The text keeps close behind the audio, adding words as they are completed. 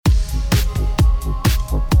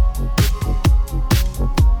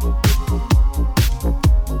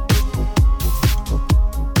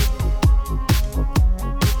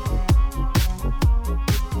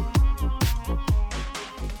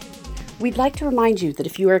We'd like to remind you that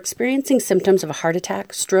if you are experiencing symptoms of a heart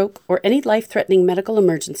attack, stroke, or any life-threatening medical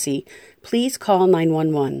emergency, please call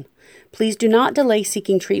 911. Please do not delay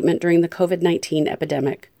seeking treatment during the COVID-19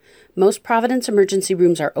 epidemic. Most Providence emergency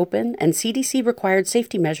rooms are open, and CDC-required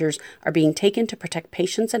safety measures are being taken to protect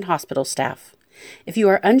patients and hospital staff. If you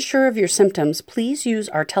are unsure of your symptoms, please use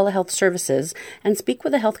our telehealth services and speak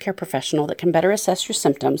with a healthcare professional that can better assess your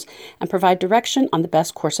symptoms and provide direction on the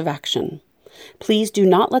best course of action. Please do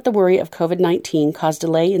not let the worry of COVID-19 cause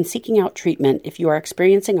delay in seeking out treatment if you are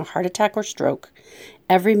experiencing a heart attack or stroke.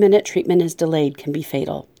 Every minute treatment is delayed can be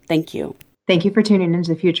fatal. Thank you. Thank you for tuning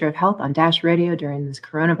into the Future of Health on Dash Radio during this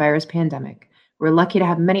coronavirus pandemic. We're lucky to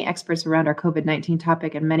have many experts around our COVID-19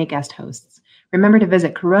 topic and many guest hosts. Remember to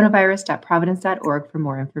visit coronavirus.providence.org for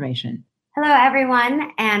more information. Hello,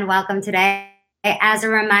 everyone, and welcome today. As a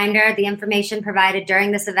reminder, the information provided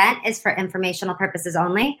during this event is for informational purposes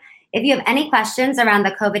only. If you have any questions around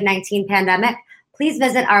the COVID-19 pandemic, please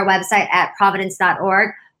visit our website at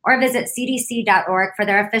providence.org or visit cdc.org for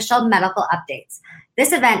their official medical updates.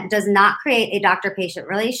 This event does not create a doctor-patient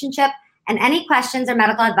relationship, and any questions or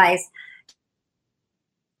medical advice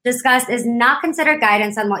discussed is not considered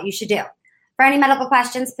guidance on what you should do. For any medical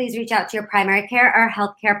questions, please reach out to your primary care or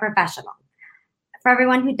healthcare professional. For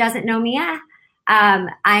everyone who doesn't know me, I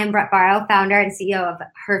am Brett Barrow, founder and CEO of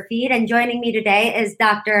HerFeed, and joining me today is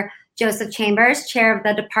Dr. Joseph Chambers, chair of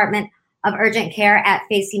the Department of Urgent Care at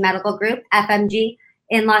Facey Medical Group, FMG,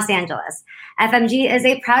 in Los Angeles. FMG is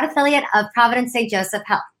a proud affiliate of Providence St. Joseph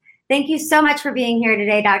Health. Thank you so much for being here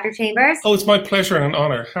today, Dr. Chambers. Oh, it's my pleasure and an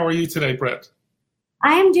honor. How are you today, Brett?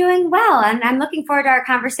 I am doing well, and I'm looking forward to our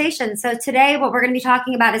conversation. So today, what we're going to be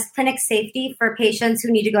talking about is clinic safety for patients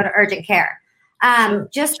who need to go to urgent care.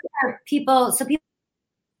 Just for people, so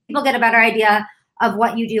people get a better idea of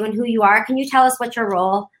what you do and who you are. Can you tell us what your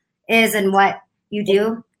role is and what you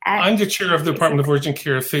do? I'm the chair of the Department of Urgent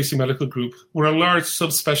Care at Facey Medical Group. We're a large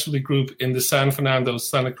subspecialty group in the San Fernando,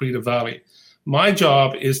 Santa Clarita Valley. My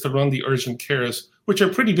job is to run the urgent cares, which are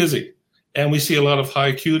pretty busy. And we see a lot of high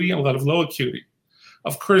acuity and a lot of low acuity.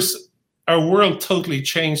 Of course, our world totally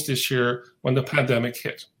changed this year when the pandemic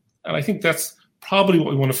hit. And I think that's probably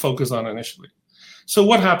what we want to focus on initially. So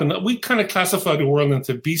what happened? We kind of classified the world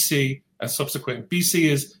into BC and subsequent. BC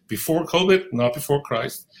is before COVID, not before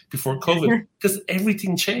Christ, before COVID, because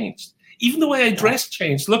everything changed. Even the way I dress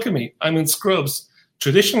changed. Look at me. I'm in scrubs.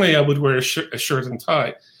 Traditionally, I would wear a shirt and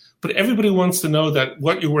tie. But everybody wants to know that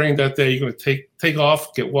what you're wearing that day, you're going to take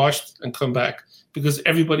off, get washed, and come back, because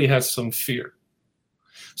everybody has some fear.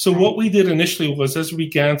 So what we did initially was, as we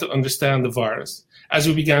began to understand the virus, as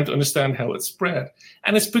we began to understand how it spread,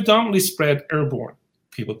 and it's predominantly spread airborne.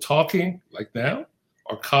 People talking, like now,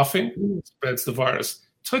 or coughing spreads the virus.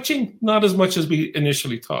 Touching, not as much as we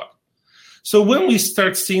initially thought. So when we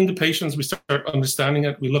start seeing the patients, we start understanding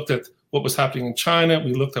it. We looked at what was happening in China.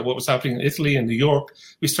 We looked at what was happening in Italy and New York.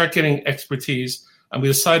 We start getting expertise, and we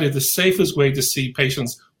decided the safest way to see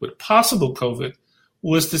patients with possible COVID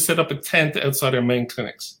was to set up a tent outside our main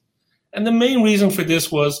clinics. And the main reason for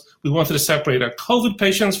this was we wanted to separate our COVID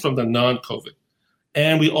patients from the non-COVID.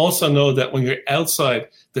 And we also know that when you're outside,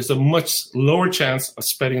 there's a much lower chance of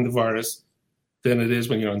spreading the virus than it is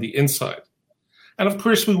when you're on the inside. And of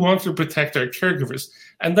course, we wanted to protect our caregivers.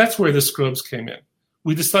 And that's where the scrubs came in.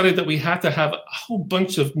 We decided that we had to have a whole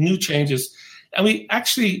bunch of new changes. And we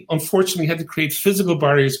actually, unfortunately, had to create physical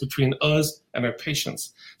barriers between us and our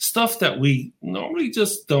patients, stuff that we normally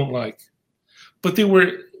just don't like. But they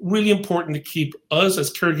were really important to keep us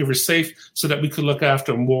as caregivers safe so that we could look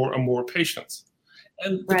after more and more patients.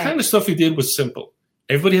 And the kind of stuff we did was simple.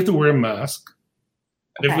 Everybody had to wear a mask,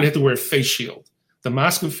 and everybody had to wear a face shield. The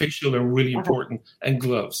mask and face shield are really important, and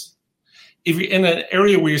gloves. If you're in an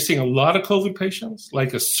area where you're seeing a lot of COVID patients,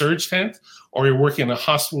 like a surge tent, or you're working in a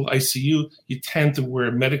hospital ICU, you tend to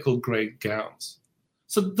wear medical grade gowns.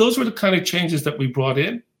 So those were the kind of changes that we brought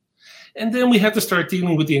in. And then we had to start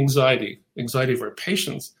dealing with the anxiety of our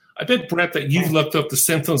patients. I bet, Brett, that you've looked up the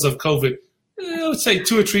symptoms of COVID, let's say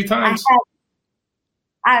 2 or 3 times.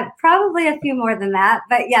 Probably a few more than that,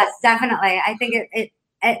 but yes, definitely. I think it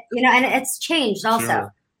and it's changed also.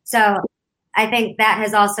 Sure. So I think that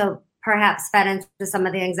has also perhaps fed into some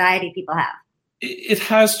of the anxiety people have. It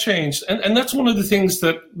has changed. And that's one of the things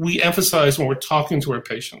that we emphasize when we're talking to our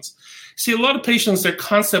patients. See, a lot of patients, their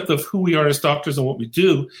concept of who we are as doctors and what we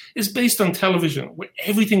do is based on television, where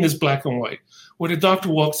everything is black and white, where the doctor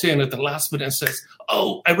walks in at the last minute and says,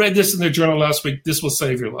 oh, I read this in the journal last week. This will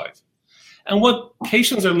save your life. And what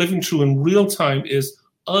patients are living through in real time is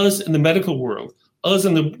us in the medical world, us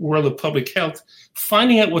in the world of public health,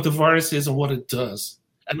 finding out what the virus is and what it does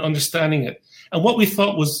and understanding it. And what we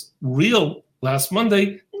thought was real last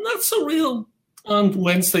Monday, not so real on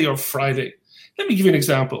Wednesday or Friday. Let me give you an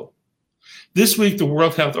example. This week, the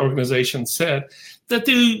World Health Organization said that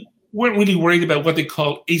they weren't really worried about what they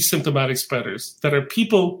call asymptomatic spreaders, that are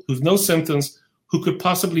people who've no symptoms who could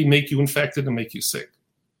possibly make you infected and make you sick.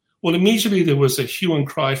 Well, immediately there was a hue and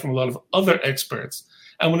cry from a lot of other experts.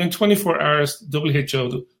 And within 24 hours, WHO,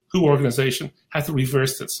 the WHO organization, had to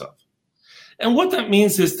reverse itself. And what that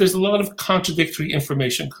means is there's a lot of contradictory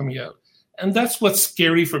information coming out. And that's what's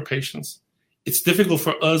scary for patients. It's difficult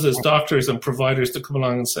for us as doctors and providers to come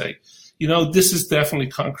along and say, this is definitely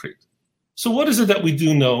concrete. So what is it that we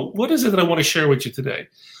do know? What is it that I want to share with you today?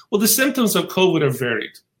 Well, the symptoms of COVID are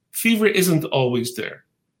varied. Fever isn't always there.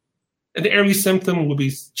 An early symptom will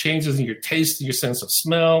be changes in your taste and your sense of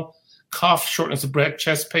smell, cough, shortness of breath,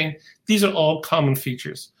 chest pain. These are all common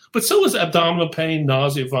features. But so is abdominal pain,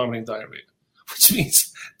 nausea, vomiting, diarrhea, which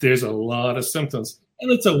means there's a lot of symptoms.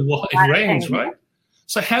 And it's a wide range, right?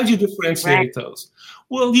 So how do you differentiate those?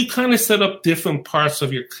 Well, you kind of set up different parts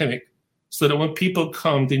of your clinic so that when people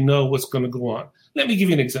come, they know what's going to go on. Let me give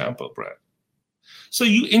you an example, Brad. So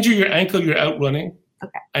you injure your ankle, you're out running,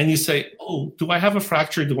 and you say, oh, do I have a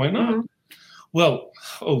fracture? Do I not? Mm-hmm. Well,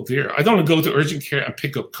 oh dear, I don't want to go to urgent care and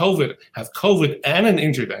pick up COVID, have COVID and an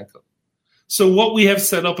injured ankle. So what we have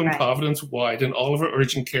set up in Providence wide in all of our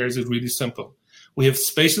urgent cares is really simple. We have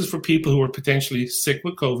spaces for people who are potentially sick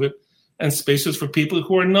with COVID and spaces for people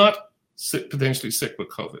who are not potentially sick with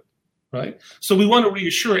COVID. Right? So we want to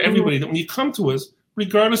reassure everybody that when you come to us,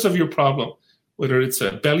 regardless of your problem, whether it's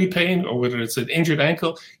a belly pain or whether it's an injured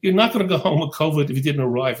ankle, you're not going to go home with COVID if you didn't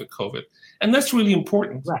arrive with COVID. And that's really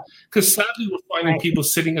important because sadly, we're finding people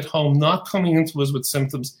sitting at home not coming into us with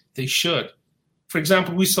symptoms they should. For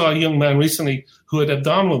example, we saw a young man recently who had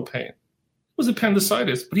abdominal pain. It was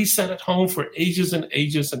appendicitis, but he sat at home for ages and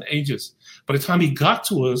ages and ages. By the time he got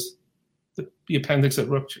to us, the appendix had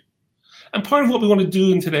ruptured. And part of what we want to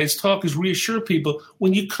do in today's talk is reassure people,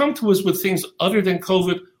 when you come to us with things other than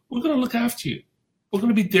COVID, we're going to look after you. We're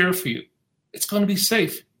going to be there for you. It's going to be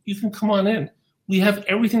safe. You can come on in. We have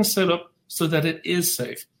everything set up so that it is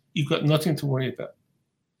safe. You've got nothing to worry about.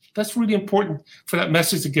 That's really important for that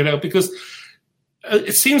message to get out because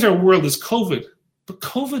it seems our world is COVID, but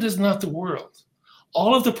COVID is not the world.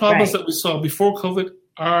 All of the problems that we saw before COVID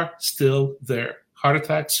are still there. Heart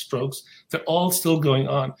attacks, strokes, they're all still going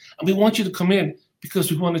on. And we want you to come in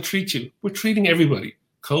because we want to treat you. We're treating everybody,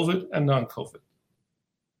 COVID and non-COVID.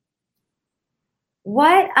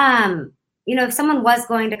 What, if someone was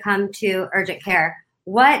going to come to urgent care,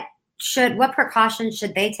 what precautions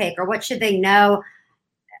should they take or what should they know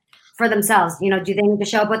for themselves? Do they need to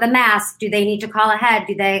show up with a mask? Do they need to call ahead?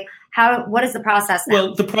 What is the process now?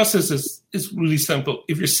 Well, the process is really simple.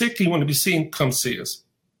 If you're sick, you want to be seen, come see us.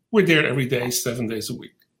 We're there every day, 7 days a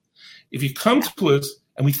week. If you come to us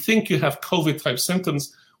and we think you have COVID-type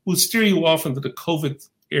symptoms, we'll steer you off into the COVID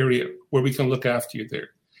area where we can look after you there.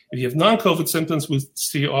 If you have non-COVID symptoms, we'll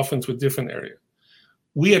steer you off into a different area.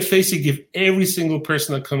 We at Facey give every single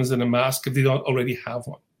person that comes in a mask if they don't already have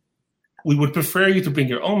one. We would prefer you to bring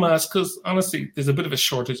your own mask because, honestly, there's a bit of a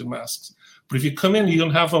shortage of masks. But if you come in and you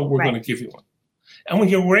don't have one, we're going to give you one. And when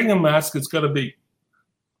you're wearing a mask, it's got to be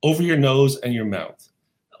over your nose and your mouth.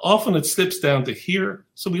 Often it slips down to here.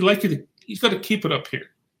 So you've got to keep it up here.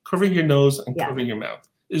 Covering your nose and covering your mouth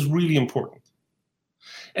is really important.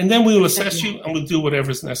 And then we will assess you and we'll do whatever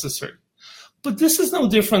is necessary. But this is no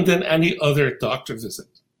different than any other doctor visit.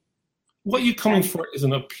 What you're coming for is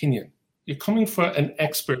an opinion. You're coming for an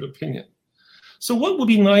expert opinion. So what would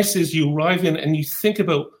be nice is you arrive in and you think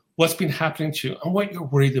about what's been happening to you and what you're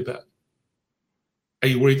worried about. Are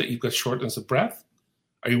you worried that you've got shortness of breath?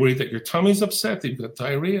 Are you worried that your tummy's upset, that you've got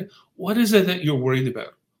diarrhea? What is it that you're worried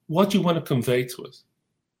about? What do you want to convey to us?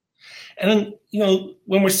 And then,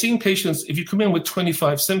 when we're seeing patients, if you come in with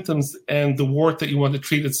 25 symptoms and the wart that you want to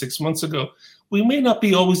treat 6 months ago, we may not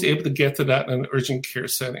be always able to get to that in an urgent care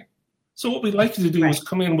setting. So what we'd like you to do is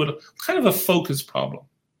come in with a kind of a focused problem,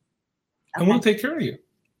 and we'll take care of you.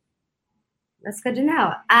 That's good to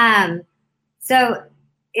know. So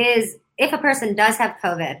if a person does have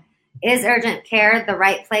COVID, is urgent care the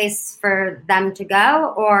right place for them to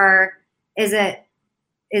go, or is that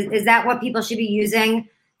what people should be using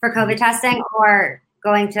for COVID testing, or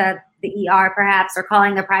going to the ER perhaps, or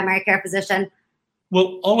calling their primary care physician?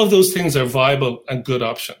 Well, all of those things are viable and good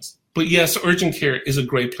options. But yes, urgent care is a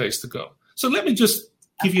great place to go. So let me just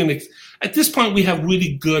give you at this point, we have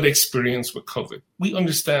really good experience with COVID. We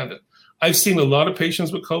understand it. I've seen a lot of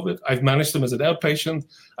patients with COVID. I've managed them as an outpatient.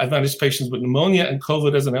 I've managed patients with pneumonia and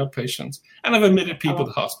COVID as an outpatient. And I've admitted people to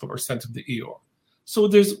the hospital or sent to the ER. So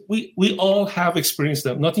we all have experienced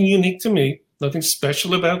that. Nothing unique to me, nothing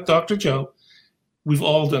special about Dr. Joe. We've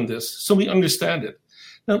all done this, so we understand it.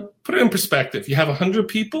 Now, put it in perspective. You have 100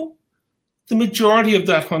 people. The majority of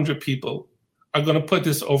that 100 people are going to put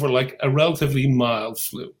this over like a relatively mild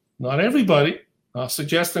flu. Not everybody, not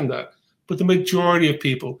suggesting that, but the majority of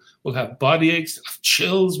people will have body aches,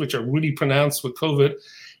 chills, which are really pronounced with COVID,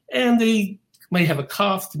 and they may have a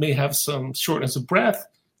cough, they may have some shortness of breath.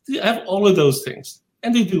 They have all of those things,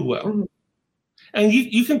 and they do well. Mm-hmm. And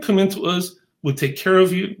you can come into us, we'll take care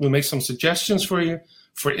of you, we'll make some suggestions for you.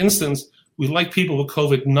 For instance, we like people with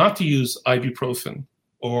COVID not to use ibuprofen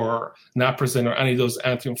or naproxen or any of those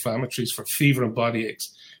anti-inflammatories for fever and body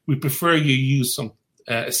aches. We prefer you use some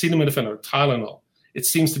acetaminophen or Tylenol. It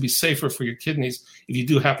seems to be safer for your kidneys if you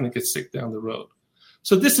do happen to get sick down the road.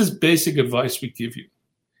 So this is basic advice we give you.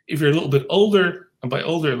 If you're a little bit older, and by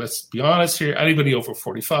older, let's be honest here, anybody over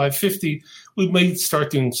 45, 50, we may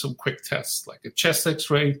start doing some quick tests like a chest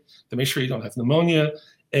x-ray to make sure you don't have pneumonia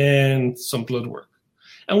and some blood work.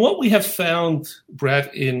 And what we have found,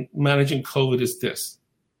 Brett, in managing COVID is this.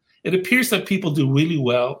 It appears that people do really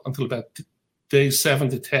well until about days 7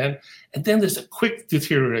 to 10, and then there's a quick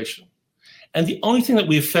deterioration. And the only thing that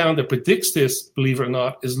we've found that predicts this, believe it or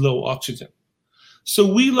not, is low oxygen. So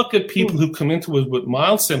we look at people who come into us with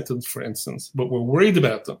mild symptoms, for instance, but we're worried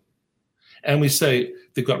about them. And we say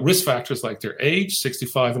they've got risk factors like their age,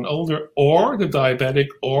 65 and older, or they're diabetic,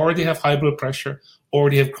 or they have high blood pressure,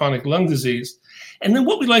 or they have chronic lung disease. And then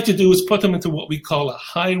what we like to do is put them into what we call a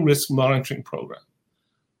high-risk monitoring program.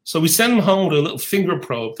 So we send them home with a little finger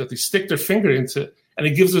probe that they stick their finger into, and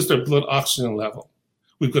it gives us their blood oxygen level.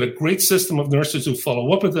 We've got a great system of nurses who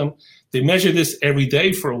follow up with them. They measure this every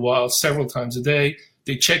day for a while, several times a day.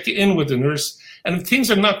 They check in with the nurse. And if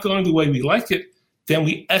things are not going the way we like it, then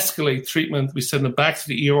we escalate treatment. We send them back to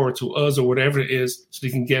the ER or to us or whatever it is so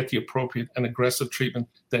they can get the appropriate and aggressive treatment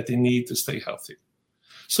that they need to stay healthy.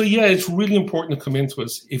 So yeah, it's really important to come into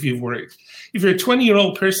us if you're worried. If you're a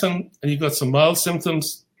 20-year-old person and you've got some mild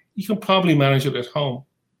symptoms, you can probably manage it at home.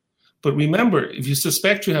 But remember, if you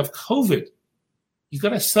suspect you have COVID, you've got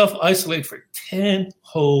to self-isolate for 10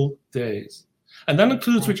 whole days. And that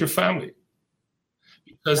includes with your family.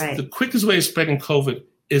 Because the quickest way of spreading COVID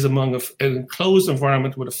is among an enclosed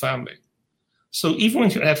environment with a family. So even when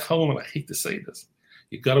you're at home, and I hate to say this,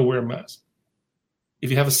 you've got to wear a mask. If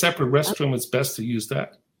you have a separate restroom, it's best to use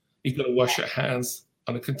that. You've got to wash your hands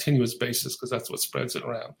on a continuous basis because that's what spreads it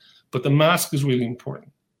around. But the mask is really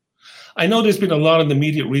important. I know there's been a lot in the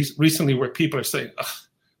media recently where people are saying,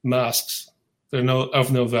 masks, they're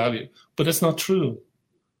of no value. But it's not true.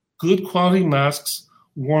 Good quality masks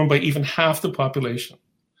worn by even half the population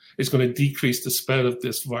is going to decrease the spread of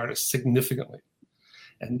this virus significantly.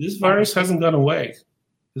 And this virus hasn't gone away.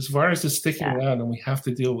 This virus is sticking around and we have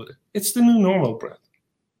to deal with it. It's the new normal, Brett.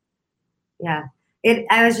 Yeah.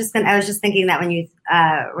 I was just thinking that when you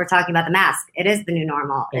were talking about the mask, it is the new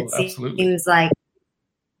normal. It seems like,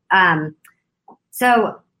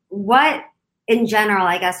 so what in general,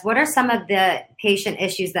 I guess, what are some of the patient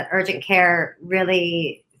issues that urgent care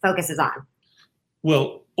really focuses on?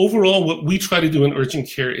 Well, overall, what we try to do in urgent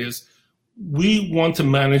care is we want to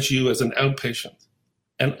manage you as an outpatient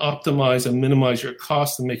and optimize and minimize your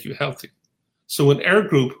costs and make you healthy. So in our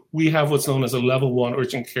group, we have what's known as a level 1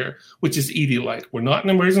 urgent care, which is ED Light. We're not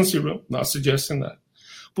an emergency room, not suggesting that.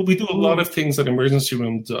 But we do a lot of things that emergency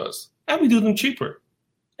room does. And we do them cheaper.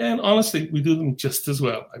 And honestly, we do them just as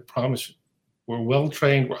well, I promise you. We're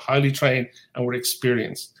well-trained, we're highly trained, and we're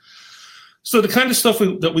experienced. So the kind of stuff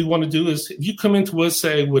that we want to do is, if you come into us,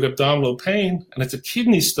 say, with abdominal pain, and it's a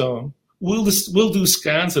kidney stone, we'll do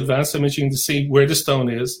scans, advanced imaging to see where the stone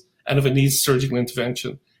is, and if it needs surgical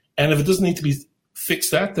intervention. And if it doesn't need to be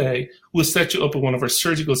fixed that day, we'll set you up at one of our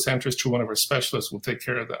surgical centers through one of our specialists. We'll take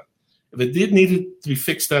care of that. If it did need it to be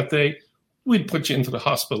fixed that day, we'd put you into the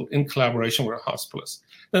hospital in collaboration with a hospitalist.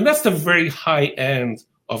 Now, that's the very high end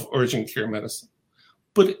of urgent care medicine.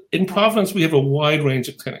 But in Providence, we have a wide range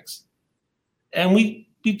of clinics. And we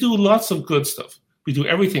do lots of good stuff. We do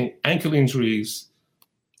everything, ankle injuries,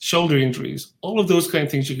 shoulder injuries, all of those kind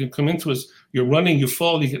of things. You can come into us, you're running, you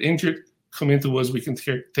fall, you get injured, come into us, we can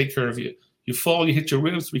take care of you. You fall, you hit your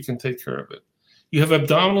ribs, we can take care of it. You have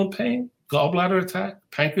abdominal pain, gallbladder attack,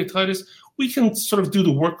 pancreatitis, we can sort of do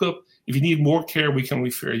the workup. If you need more care, we can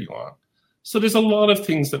refer you on. So there's a lot of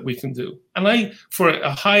things that we can do. And for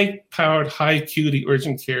a high-powered, high-acuity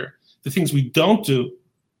urgent care, the things we don't do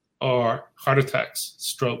are heart attacks,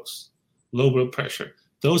 strokes, low blood pressure.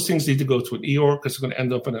 Those things need to go to an ER because they're going to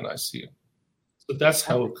end up in an ICU. So that's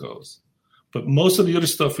how it goes. But most of the other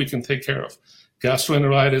stuff we can take care of.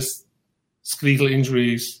 Gastroenteritis, skeletal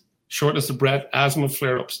injuries, shortness of breath, asthma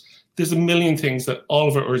flare-ups. There's a million things that all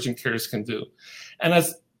of our urgent cares can do. And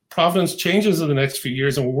as Providence changes in the next few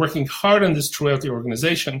years, and we're working hard on this throughout the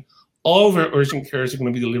organization, all of our urgent cares are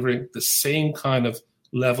going to be delivering the same kind of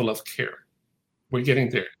level of care. We're getting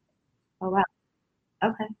there. Oh, wow.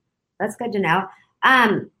 Okay. That's good to know.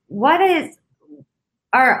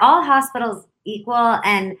 Are all hospitals equal,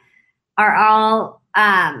 and are all,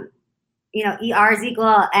 ERs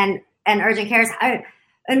equal and urgent cares?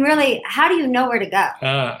 And really, how do you know where to go?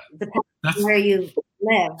 Depending on where you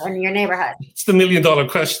live or in your neighborhood. It's the $1 million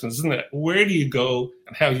question, isn't it? Where do you go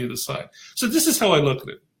and how do you decide? So this is how I look at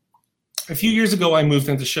it. A few years ago, I moved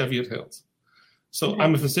into Cheviot Hills. So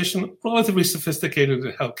I'm a physician, relatively sophisticated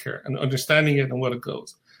in healthcare and understanding it and what it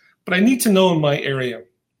goes. But I need to know in my area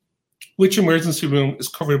which emergency room is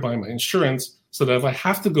covered by my insurance so that if I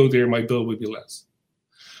have to go there, my bill would be less.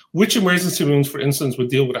 Which emergency rooms, for instance, would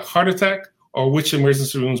deal with a heart attack, or which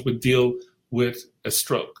emergency rooms would deal with a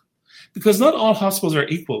stroke. Because not all hospitals are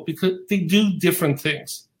equal, because they do different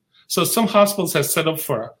things. So some hospitals have set up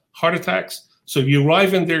for heart attacks. So if you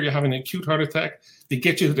arrive in there, you're having an acute heart attack, they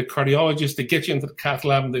get you to the cardiologist, they get you into the cath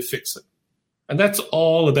lab, and they fix it. And that's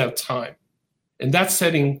all about time. In that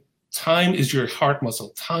setting, time is your heart muscle.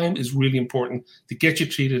 Time is really important to get you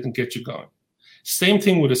treated and get you going. Same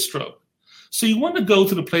thing with a stroke. So you want to go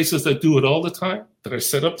to the places that do it all the time, that are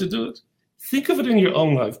set up to do it. Think of it in your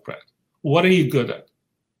own life, Brad. What are you good at?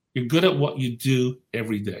 You're good at what you do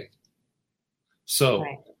every day. So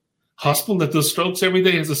hospital that does strokes every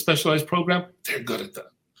day has a specialized program. They're good at that.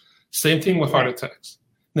 Same thing with heart attacks.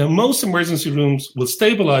 Now, most emergency rooms will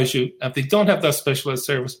stabilize you. If they don't have that specialized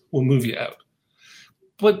service, will move you out.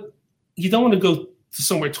 But you don't want to go to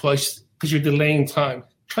somewhere twice because you're delaying time.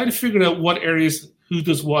 Try to figure out what areas, who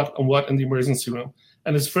does what and what in the emergency room.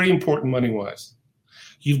 And it's very important money-wise.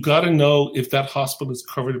 You've got to know if that hospital is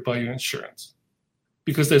covered by your insurance,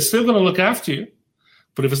 because they're still going to look after you.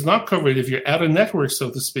 But if it's not covered, if you're out of network, so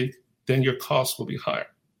to speak, then your costs will be higher.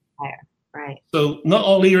 Right. So not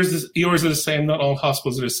all ERs are the same, not all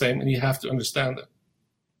hospitals are the same, and you have to understand that.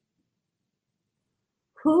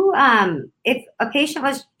 If a patient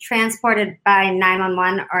was transported by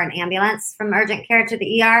 911 or an ambulance from urgent care to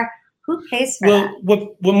the ER, who pays for that?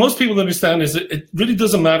 Well, what most people understand is it really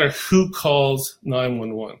doesn't matter who calls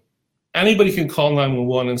 911. Anybody can call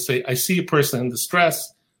 911 and say, I see a person in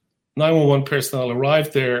distress. 911 personnel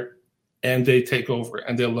arrive there and they take over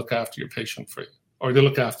and they'll look after your patient for you, or they'll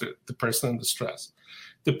look after the person in distress.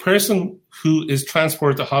 The person who is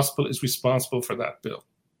transported to hospital is responsible for that bill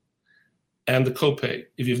and the copay.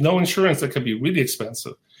 If you have no insurance, that can be really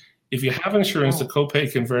expensive. If you have insurance, the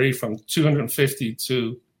copay can vary from $250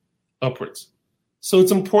 to upwards. So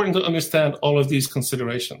it's important to understand all of these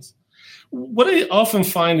considerations. What I often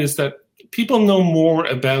find is that people know more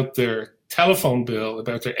about their telephone bill,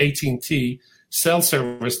 about their AT&T cell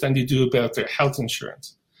service than they do about their health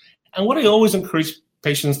insurance. And what I always encourage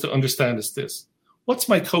patients to understand is this: what's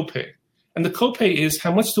my copay? And the copay is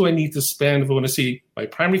how much do I need to spend if I want to see my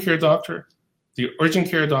primary care doctor, the urgent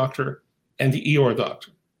care doctor, and the ER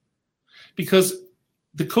doctor. Because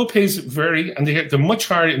the copays vary, and they're much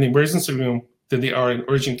higher in the emergency room than they are in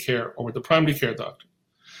urgent care or with the primary care doctor.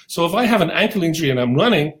 So if I have an ankle injury and I'm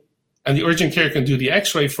running, and the urgent care can do the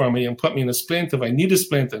x-ray for me and put me in a splint if I need a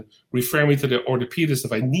splint and refer me to the orthopedist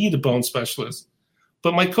if I need a bone specialist,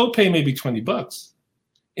 but my copay may be $20.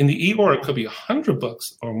 In the ER, it could be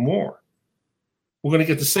 $100 or more. We're going to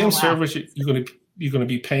get the same service. You're going to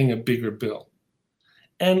be paying a bigger bill.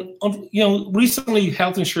 And recently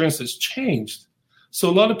health insurance has changed. So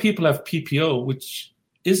a lot of people have PPO, which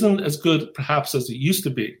isn't as good perhaps as it used to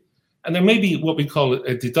be. And there may be what we call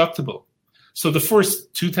a deductible. So the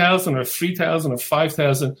first $2,000 or $3,000 or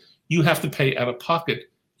 $5,000, you have to pay out of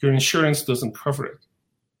pocket. Your insurance doesn't cover it.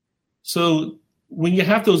 So when you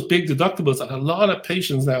have those big deductibles, and a lot of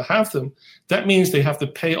patients now have them, that means they have to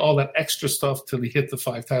pay all that extra stuff till they hit the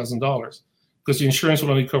 $5,000, because the insurance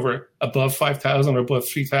will only cover above $5,000 or above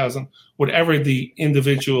 $3,000, whatever the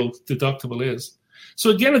individual deductible is. So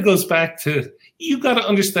again, it goes back to, you've got to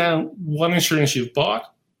understand what insurance you've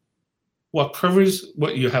bought, what covers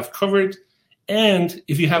what you have covered, and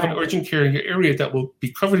if you have an urgent care in your area that will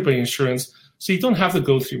be covered by insurance, so you don't have to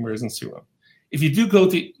go to the emergency room. If you do go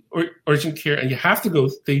to urgent care and you have to go,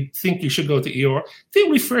 they think you should go to ER, they'll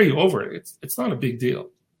refer you over. It's not a big deal.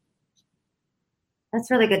 That's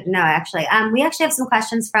really good to know, actually. We actually have some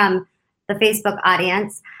questions from the Facebook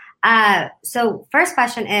audience. So first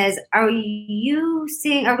question is, are we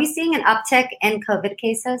seeing an uptick in COVID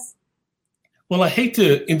cases? Well, I hate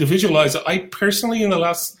to individualize it. I personally, in the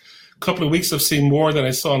last couple of weeks, I've seen more than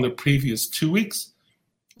I saw in the previous 2 weeks.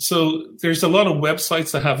 So there's a lot of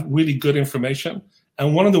websites that have really good information.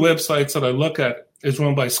 And one of the websites that I look at is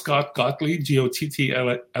run by Scott Gottlieb,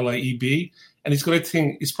 Gottlieb, and he's got a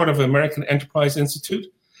thing, he's part of American Enterprise Institute.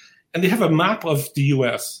 And they have a map of the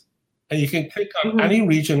US. And you can click on any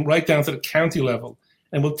region right down to the county level,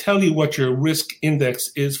 and will tell you what your risk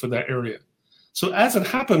index is for that area. So as it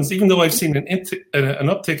happens, even though I've seen an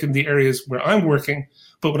uptick in the areas where I'm working,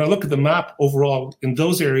 but when I look at the map overall in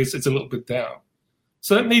those areas, it's a little bit down.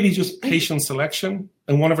 So that may be just patient selection.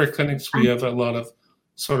 In one of our clinics, we have a lot of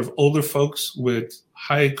sort of older folks with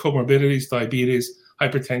high comorbidities, diabetes,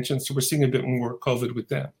 hypertension. So we're seeing a bit more COVID with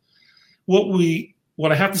them.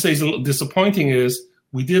 What I have to say is a little disappointing is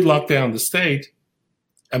we did lock down the state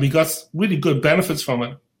and we got really good benefits from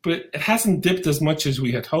it, but it hasn't dipped as much as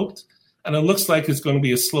we had hoped. And it looks like it's going to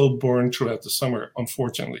be a slow burn throughout the summer,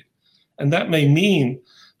 unfortunately. And that may mean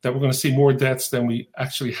that we're going to see more deaths than we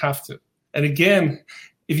actually have to. And again,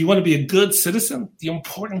 if you want to be a good citizen, the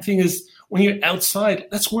important thing is when you're outside,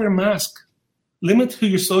 let's wear a mask. Limit who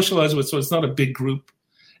you socialize with so it's not a big group.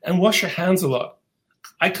 And wash your hands a lot.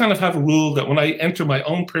 I kind of have a rule that when I enter my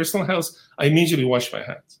own personal house, I immediately wash my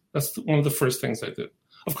hands. That's one of the first things I do.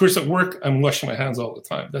 Of course, at work, I'm washing my hands all the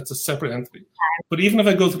time. That's a separate entity. But even if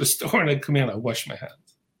I go to the store and I come in, I wash my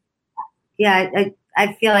hands. Yeah,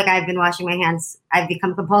 I feel like I've been washing my hands. I've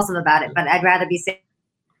become compulsive about it, but I'd rather be safe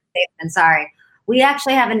than sorry. We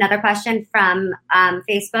actually have another question from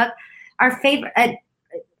Facebook.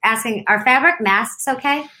 Asking, are fabric masks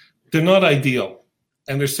okay? They're not ideal.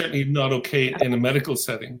 And they're certainly not okay in a medical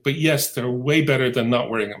setting. But yes, they're way better than not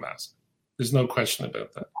wearing a mask. There's no question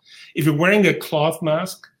about that. If you're wearing a cloth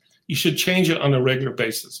mask, you should change it on a regular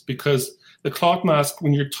basis, because the cloth mask,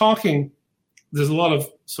 when you're talking, there's a lot of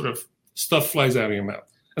sort of stuff flies out of your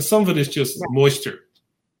mouth. And some of it is just moisture.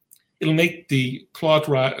 It'll make the cloth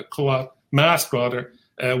mask wet,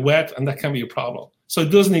 and that can be a problem. So it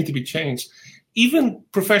does need to be changed. Even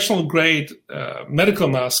professional grade medical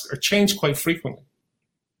masks are changed quite frequently.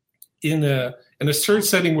 In a surge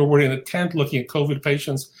setting where we're in a tent looking at COVID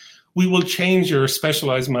patients, we will change your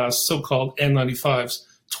specialized masks, so-called N95s,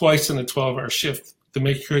 twice in a 12-hour shift to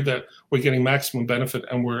make sure that we're getting maximum benefit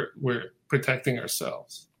and we're protecting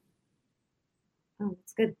ourselves. Oh,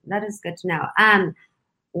 that's good. That is good to know.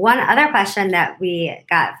 One other question that we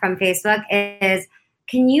got from Facebook is,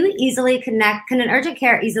 can an urgent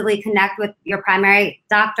care easily connect with your primary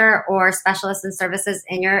doctor or specialist in services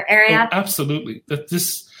in your area? Oh, absolutely.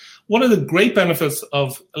 One of the great benefits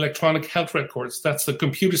of electronic health records, that's the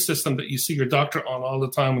computer system that you see your doctor on all the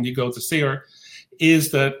time when you go to see her,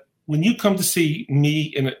 is that when you come to see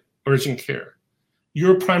me in urgent care,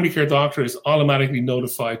 your primary care doctor is automatically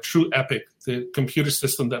notified through Epic, the computer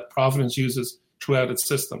system that Providence uses throughout its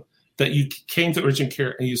system, that you came to urgent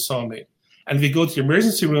care and you saw me. And if you go to the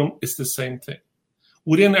emergency room, it's the same thing.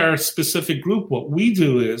 Within our specific group, what we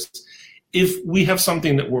do is, if we have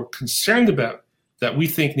something that we're concerned about, that we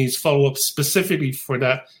think needs follow-up specifically for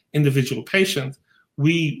that individual patient,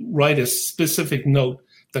 we write a specific note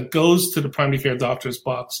that goes to the primary care doctor's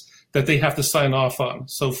box that they have to sign off on.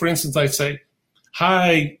 So for instance, I say,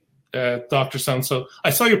 hi, Dr. So-and-so,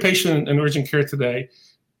 I saw your patient in urgent care today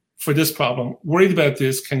for this problem. Worried about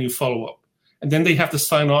this, can you follow up? And then they have to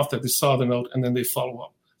sign off that they saw the note, and then they follow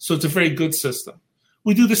up. So it's a very good system.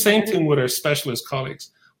 We do the same thing with our specialist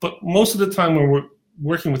colleagues. But most of the time when we're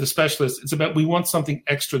working with a specialist, it's about we want something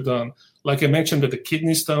extra done. Like I mentioned with the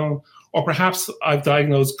kidney stone, or perhaps I've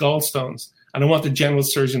diagnosed gallstones, and I want the general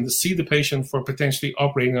surgeon to see the patient for potentially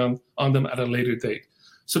operating on them at a later date.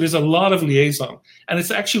 So there's a lot of liaison. And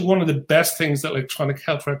it's actually one of the best things that electronic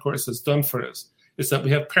health records has done for us, is that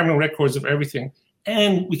we have permanent records of everything.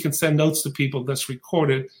 And we can send notes to people that's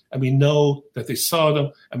recorded, and we know that they saw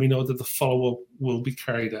them, and we know that the follow-up will be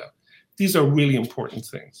carried out. These are really important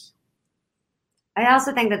things. I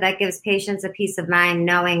also think that gives patients a peace of mind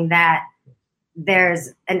knowing that there's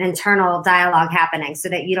an internal dialogue happening, so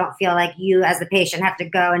that you don't feel like you as the patient have to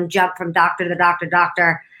go and jump from doctor to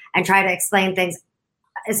doctor and try to explain things,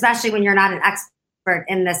 especially when you're not an expert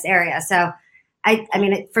in this area. So,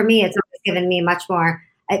 for me, it's always given me much more.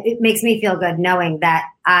 It makes me feel good knowing that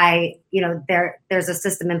there's a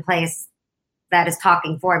system in place that is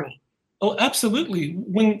talking for me. Oh, absolutely.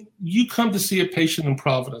 When you come to see a patient in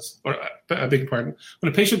Providence, or I beg your pardon,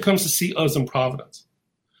 when a patient comes to see us in Providence,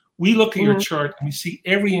 we look at your chart and we see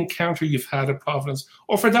every encounter you've had at Providence,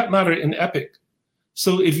 or for that matter, in Epic.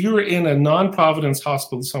 So if you're in a non-Providence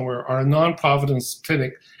hospital somewhere or a non-Providence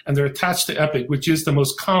clinic and they're attached to Epic, which is the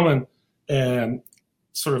most common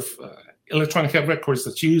electronic health records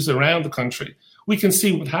that's used around the country, we can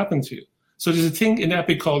see what happened to you. So there's a thing in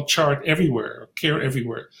Epic called Chart Everywhere, or Care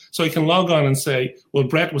Everywhere. So I can log on and say, well,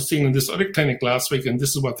 Brett was seen in this other clinic last week, and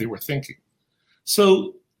this is what they were thinking.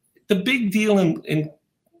 So the big deal in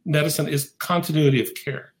medicine is continuity of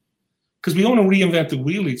care, because we don't want to reinvent the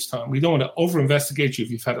wheel each time. We don't want to over-investigate you if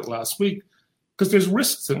you've had it last week, because there's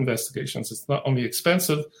risks to investigations. It's not only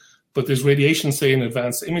expensive, but there's radiation, say, in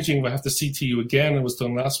advanced imaging. If I have to CT you again, it was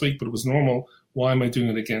done last week, but it was normal. Why am I doing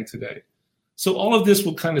it again today? So all of this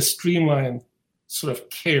will kind of streamline sort of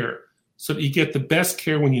care so that you get the best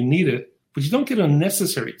care when you need it, but you don't get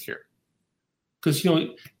unnecessary care. Because,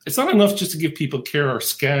 it's not enough just to give people care or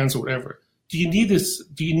scans or whatever. Do you need this?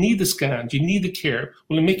 Do you need the scan? Do you need the care?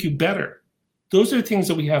 Will it make you better? Those are things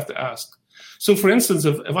that we have to ask. So for instance,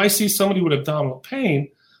 if I see somebody with abdominal pain,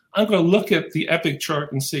 I'm going to look at the Epic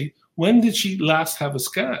chart and see, when did she last have a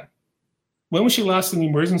scan? When was she last in the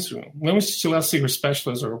emergency room? When was she last see her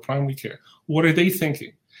specialist or her primary care? What are they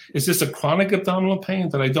thinking? Is this a chronic abdominal pain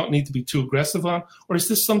that I don't need to be too aggressive on? Or is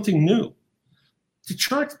this something new? The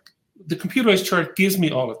computerized chart gives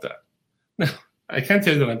me all of that. Now, I can't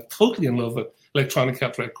tell you that I'm totally in love with electronic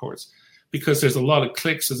health records, because there's a lot of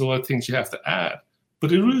clicks, there's a lot of things you have to add.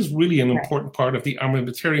 But it is really an important part of the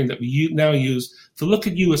armamentarium that we now use to look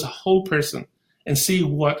at you as a whole person and see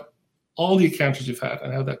what all the encounters you've had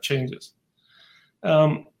and how that changes.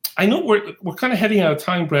 I know we're kind of heading out of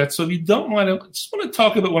time, Brett, so if you don't mind, I just want to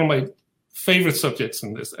talk about one of my favorite subjects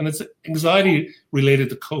in this, and it's anxiety related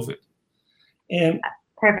to COVID. And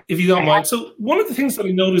if you don't mind, so one of the things that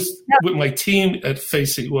I noticed with my team at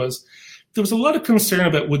FACey was there was a lot of concern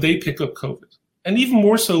about would they pick up COVID, and even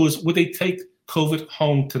more so is would they take COVID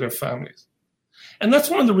home to their families. And that's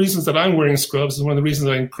one of the reasons that I'm wearing scrubs, and one of the reasons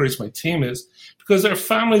I encourage my team is because their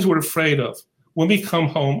families were afraid of, when we come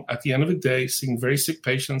home at the end of the day, seeing very sick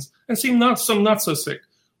patients and seeing some not so sick,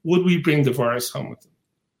 would we bring the virus home with them?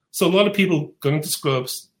 So a lot of people got into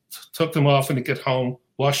scrubs, took them off and they get home,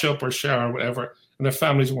 wash up or shower or whatever, and their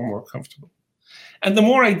families were more comfortable. And the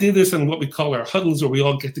more I did this in what we call our huddles, where we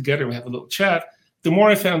all get together and we have a little chat, the more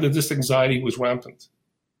I found that this anxiety was rampant.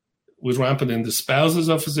 It was rampant in the spouses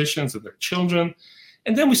of physicians and their children.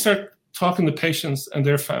 And then we start talking to patients and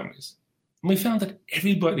their families. And we found that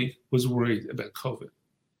everybody was worried about COVID.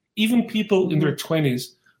 Even people in their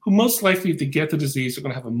 20s, who most likely, if they get the disease, are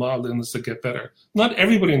going to have a mild illness that get better. Not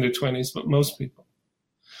everybody in their 20s, but most people.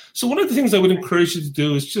 So one of the things I would encourage you to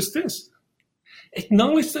do is just this.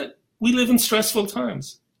 Acknowledge that we live in stressful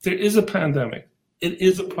times. There is a pandemic. It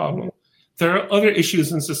is a problem. There are other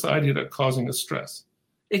issues in society that are causing us stress.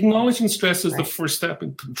 Acknowledging stress is the first step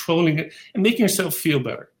in controlling it and making yourself feel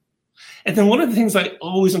better. And then one of the things I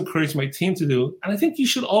always encourage my team to do, and I think you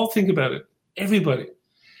should all think about it, everybody,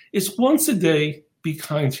 is once a day, be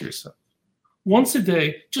kind to yourself. Once a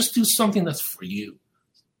day, just do something that's for you.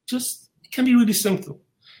 It can be really simple.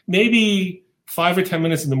 Maybe 5 or 10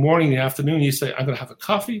 minutes in the morning, in the afternoon, you say, I'm going to have a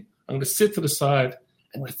coffee. I'm going to sit to the side.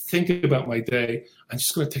 I'm going to think about my day. I'm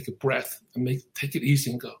just going to take a breath and take it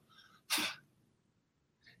easy and go.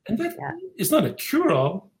 And that is not a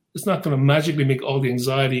cure-all. It's not going to magically make all the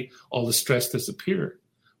anxiety, all the stress disappear.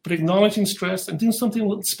 But acknowledging stress and doing something a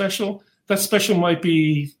little special, that special might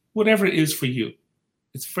be whatever it is for you.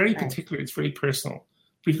 It's very particular. It's very personal.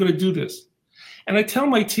 But you've got to do this. And I tell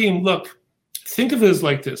my team, look, think of it as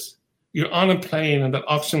like this. You're on a plane and that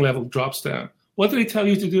oxygen level drops down. What do they tell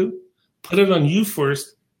you to do? Put it on you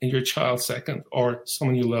first and your child second, or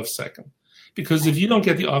someone you love second. Because if you don't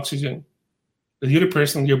get the oxygen, the other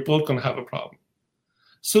person, you're both going to have a problem.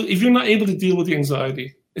 So if you're not able to deal with the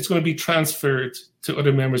anxiety, it's going to be transferred to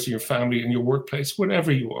other members of your family and your workplace,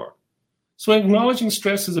 wherever you are. So acknowledging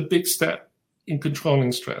stress is a big step in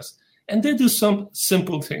controlling stress. And then do some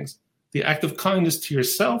simple things. The act of kindness to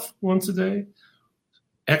yourself once a day,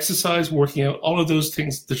 exercise, working out, all of those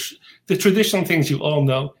things, the traditional things you all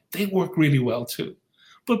know, they work really well too.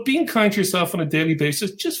 But being kind to yourself on a daily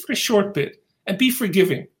basis, just for a short bit, and be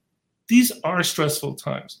forgiving. These are stressful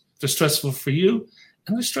times. They're stressful for you,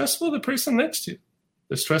 and they're stressful for the person next to you.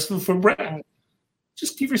 They're stressful for Brett.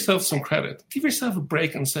 Just give yourself some credit. Give yourself a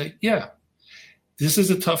break and say, yeah, this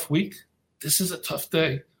is a tough week. This is a tough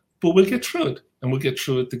day, but we'll get through it, and we'll get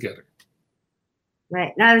through it together.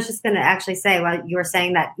 Right. No, I was just going to actually say, well, you were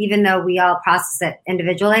saying that even though we all process it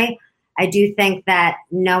individually, I do think that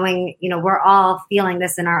knowing, we're all feeling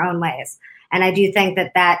this in our own ways. And I do think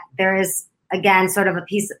that there is, again, sort of a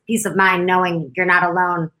peace of mind knowing you're not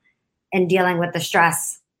alone in dealing with the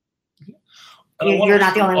stress. You're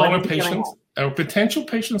not the only one. Our patients, our potential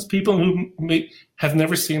patients, people who have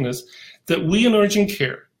never seen this, that we in urgent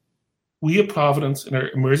care, we at Providence, in our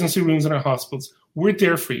emergency rooms in our hospitals, we're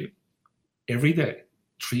there for you. every day,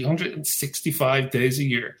 365 days a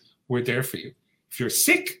year. We're there for you. If you're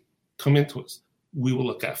sick, come into us. We will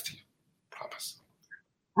look after you. Promise.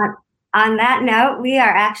 On that note, we are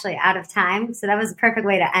actually out of time. So that was a perfect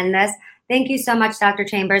way to end this. Thank you so much, Dr.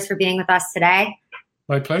 Chambers, for being with us today.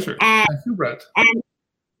 My pleasure. And, thank you, Brett. And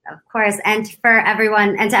of course, and to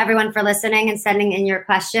everyone for listening and sending in your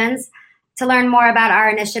questions. To learn more about our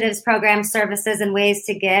initiatives, programs, services, and ways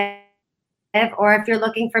to give, or if you're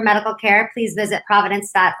looking for medical care, please visit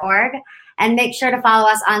providence.org. And make sure to follow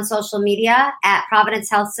us on social media at Providence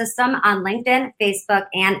Health System on LinkedIn, Facebook,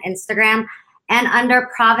 and Instagram, and under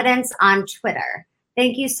Providence on Twitter.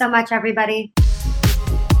 Thank you so much, everybody.